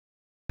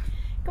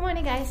Good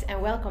morning guys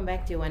and welcome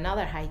back to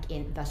another hike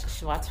in das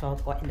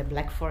Schwarzwald or in the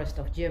Black Forest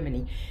of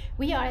Germany.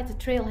 We are at the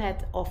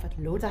trailhead of het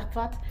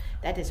Lotharpad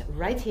that is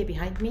right here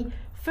behind me.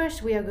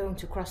 First we are going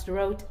to cross the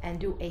road and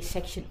do a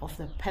section of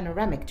the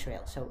panoramic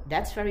trail, so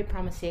that's very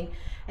promising.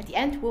 At the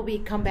end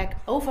we'll come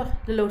back over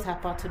the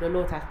Lotharpad to the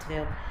Lothar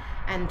trail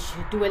and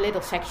do a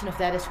little section of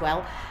that as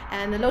well.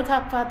 And the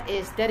Lotharpad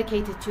is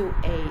dedicated to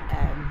a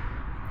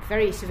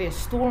very severe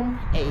storm,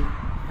 a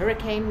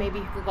hurricane, maybe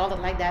you could call it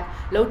like that,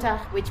 Lothar,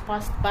 which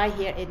passed by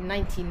here in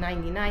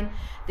 1999,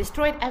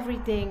 destroyed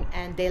everything,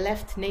 and they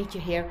left nature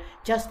here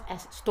just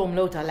as Storm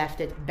Lothar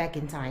left it back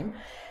in time.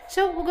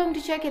 So we're going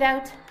to check it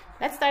out.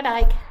 Let's start the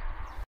hike.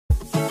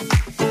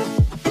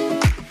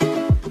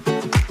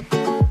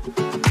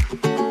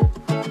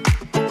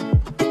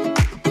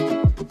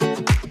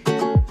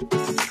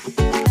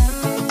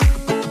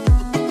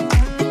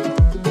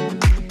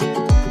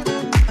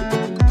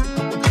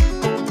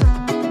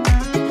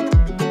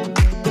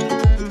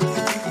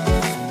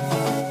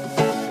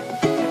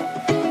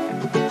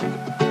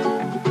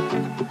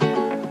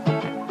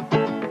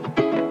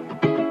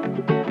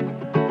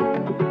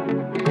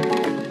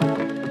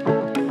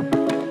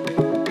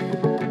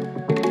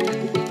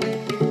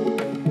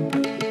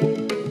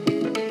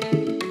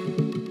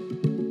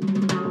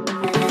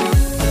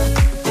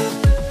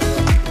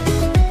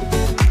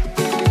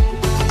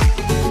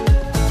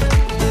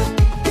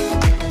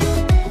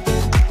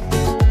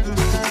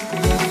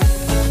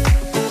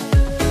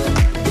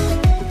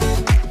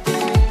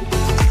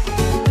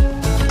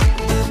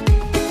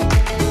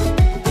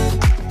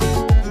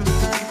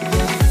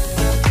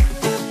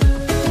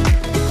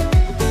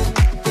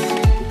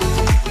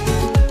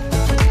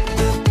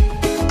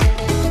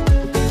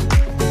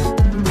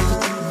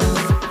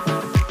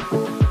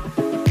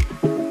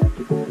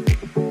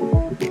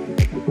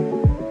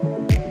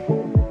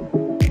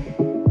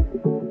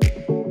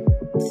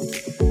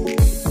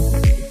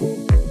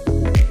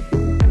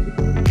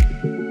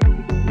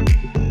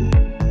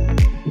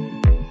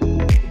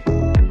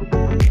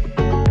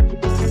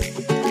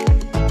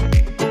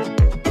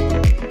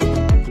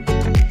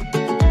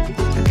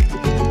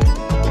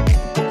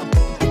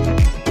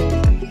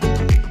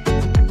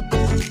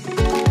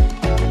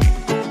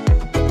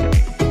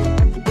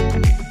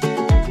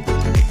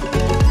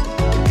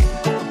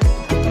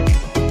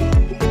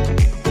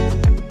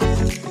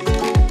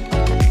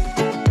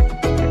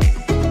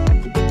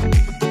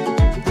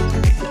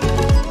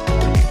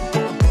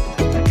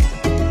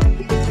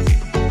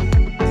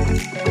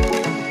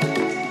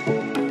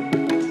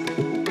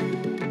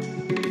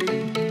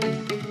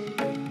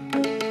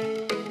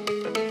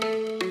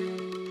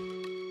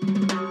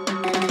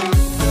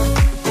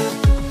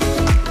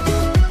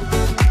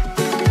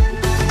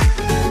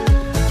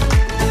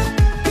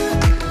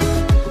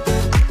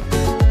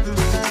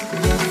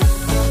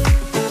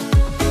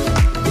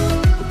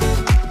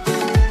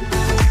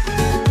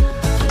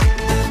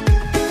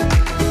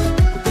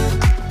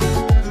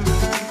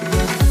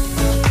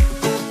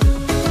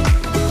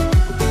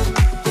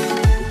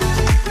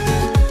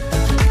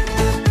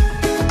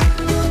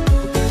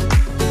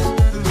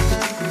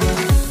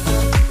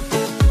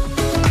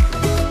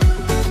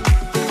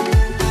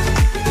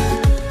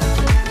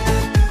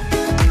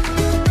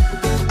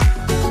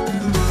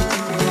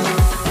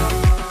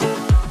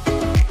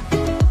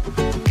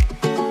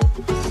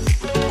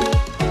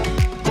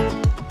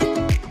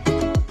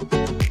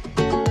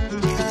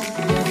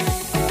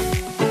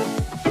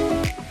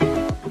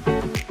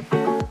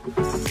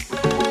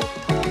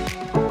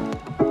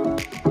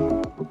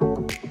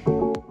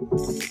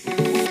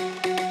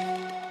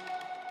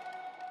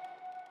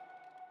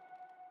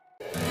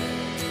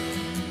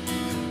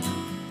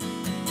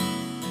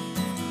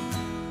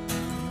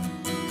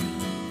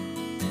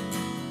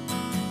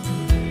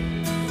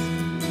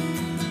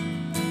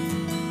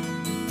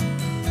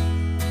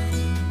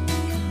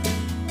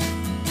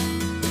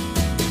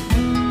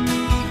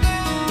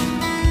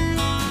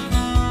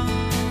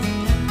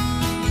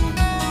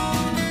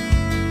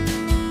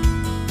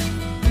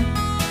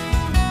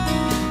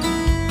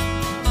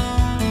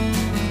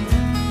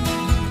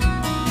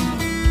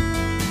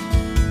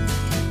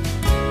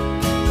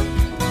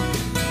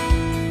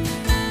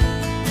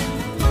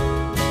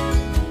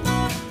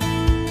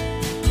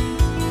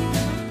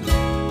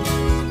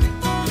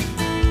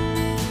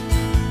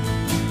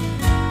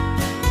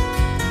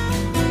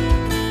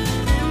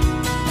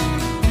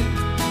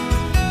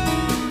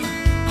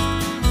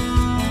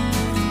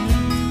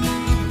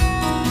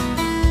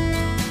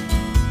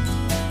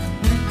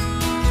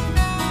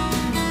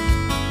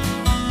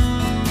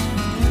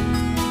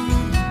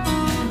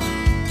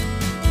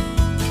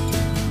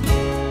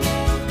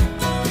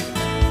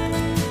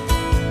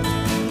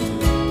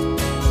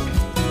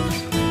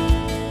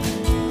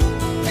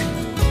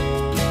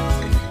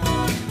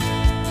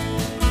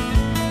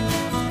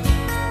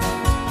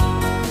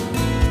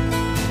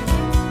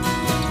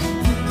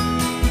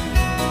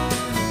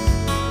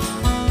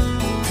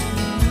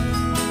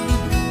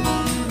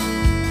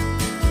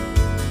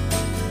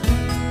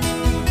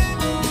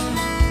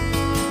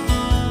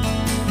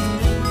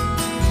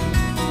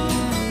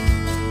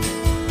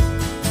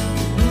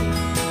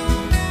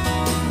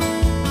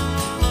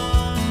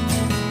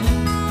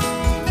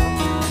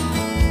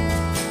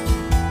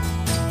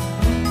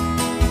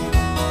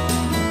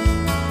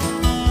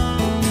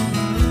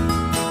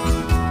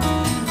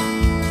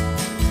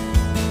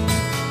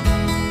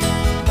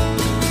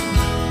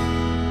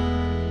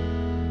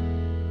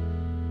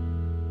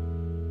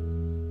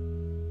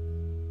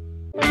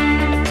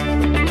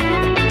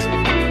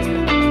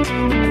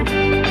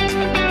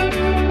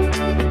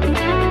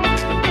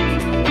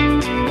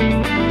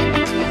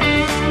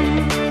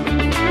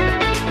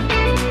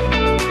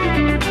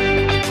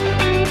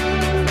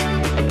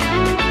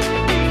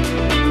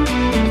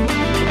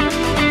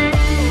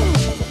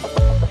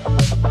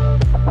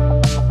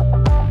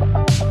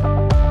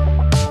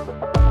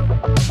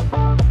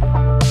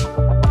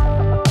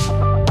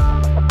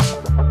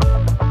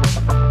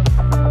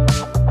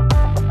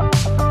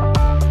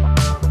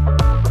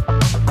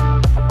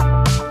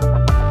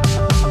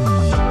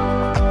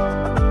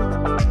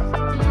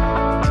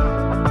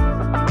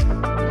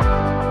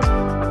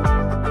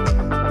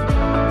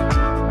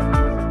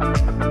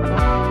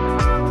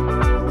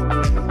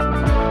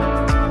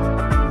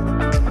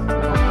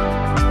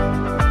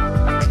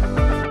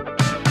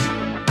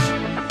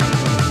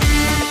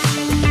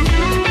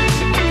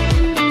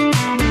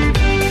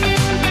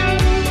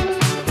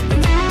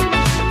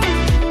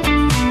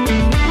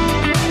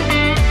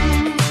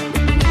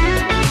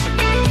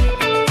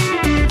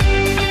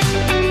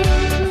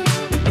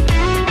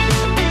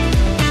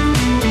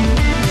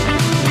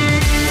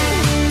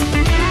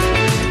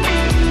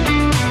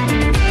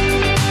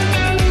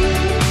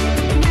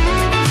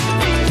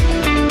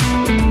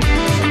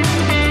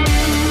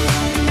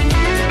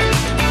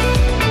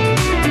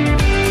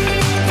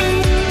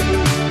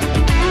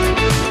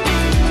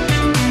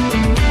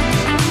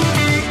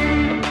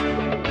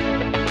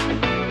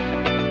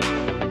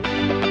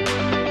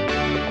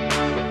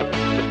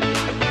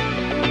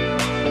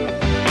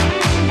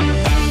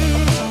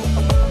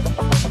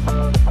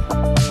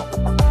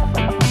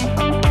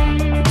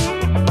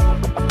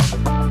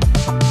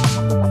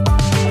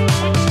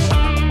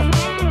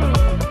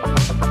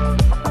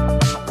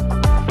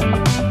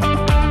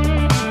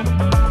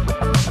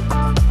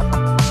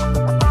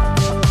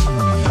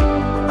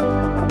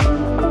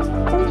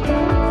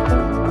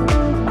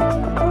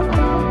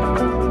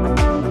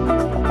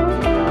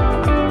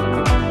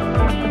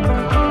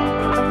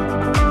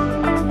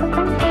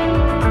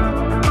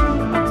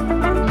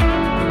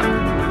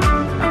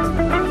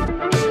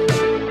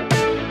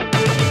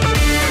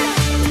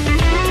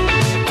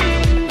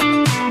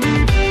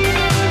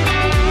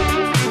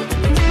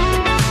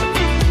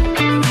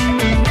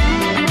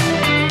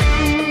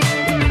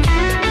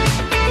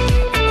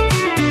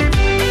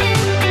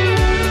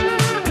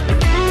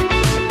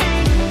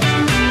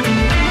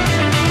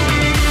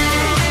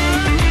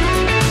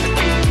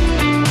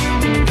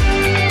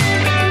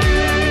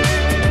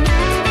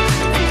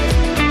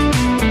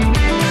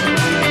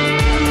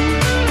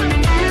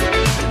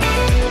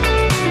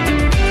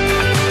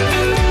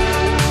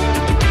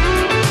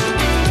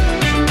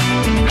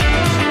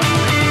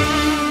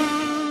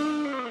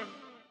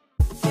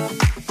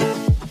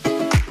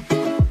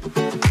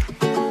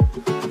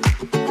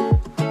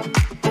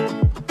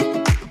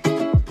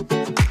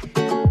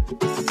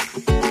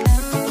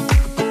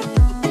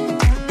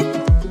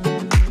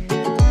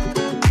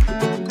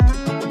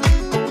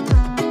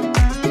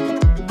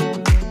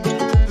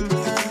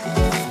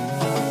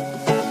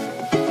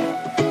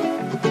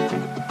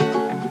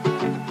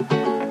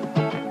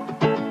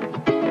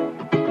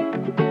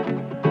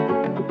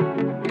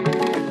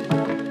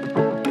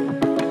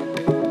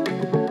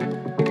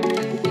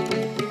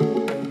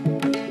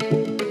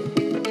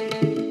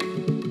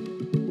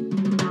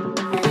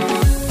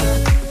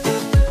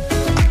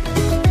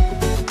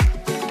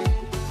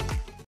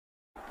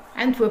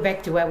 And we're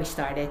back to where we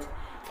started.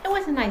 It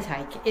was a nice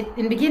hike.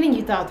 In the beginning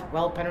you thought,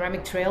 well,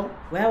 panoramic trail,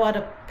 where are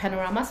the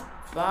panoramas?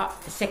 But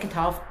the second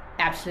half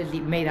absolutely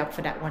made up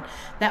for that one.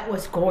 That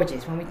was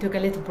gorgeous. When we took a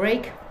little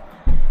break,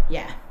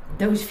 yeah,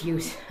 those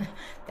views,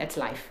 that's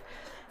life.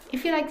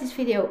 If you like this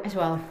video as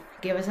well,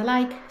 give us a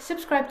like,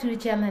 subscribe to the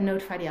channel and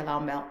notify the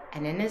alarm bell.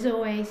 And then as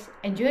always,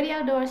 enjoy the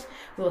outdoors.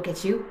 We'll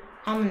catch you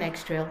on the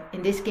next trail,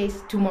 in this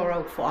case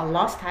tomorrow, for our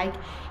last hike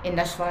in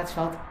the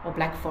Schwarzwald or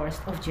Black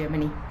Forest of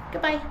Germany.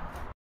 Goodbye.